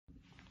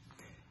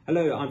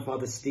Hello, I'm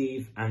Father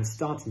Steve, and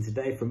starting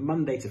today from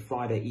Monday to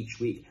Friday each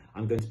week,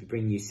 I'm going to be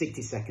bringing you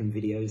 60-second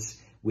videos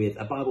with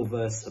a Bible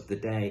verse of the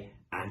day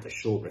and a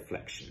short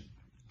reflection.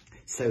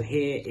 So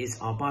here is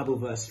our Bible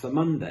verse for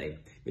Monday,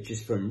 which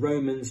is from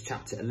Romans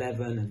chapter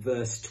 11,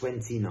 verse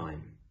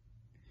 29.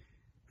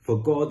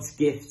 For God's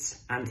gifts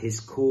and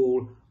his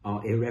call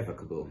are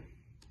irrevocable.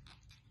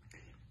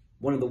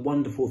 One of the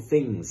wonderful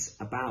things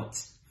about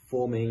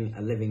forming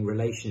a living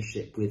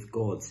relationship with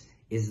God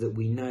is that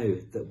we know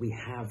that we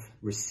have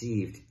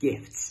received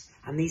gifts,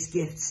 and these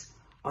gifts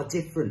are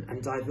different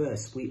and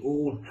diverse. We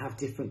all have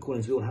different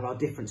callings, we all have our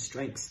different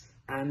strengths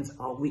and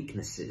our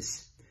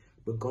weaknesses,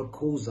 but God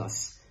calls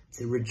us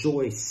to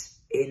rejoice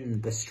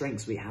in the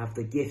strengths we have,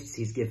 the gifts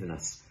he's given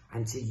us,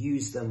 and to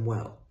use them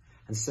well.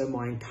 And so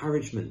my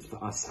encouragement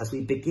for us as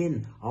we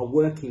begin our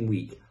working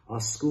week,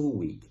 our school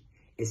week,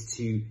 is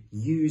to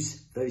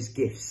use those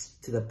gifts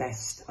to the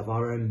best of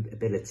our own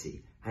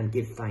ability and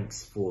give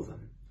thanks for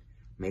them.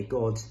 May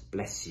God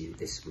bless you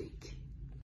this week.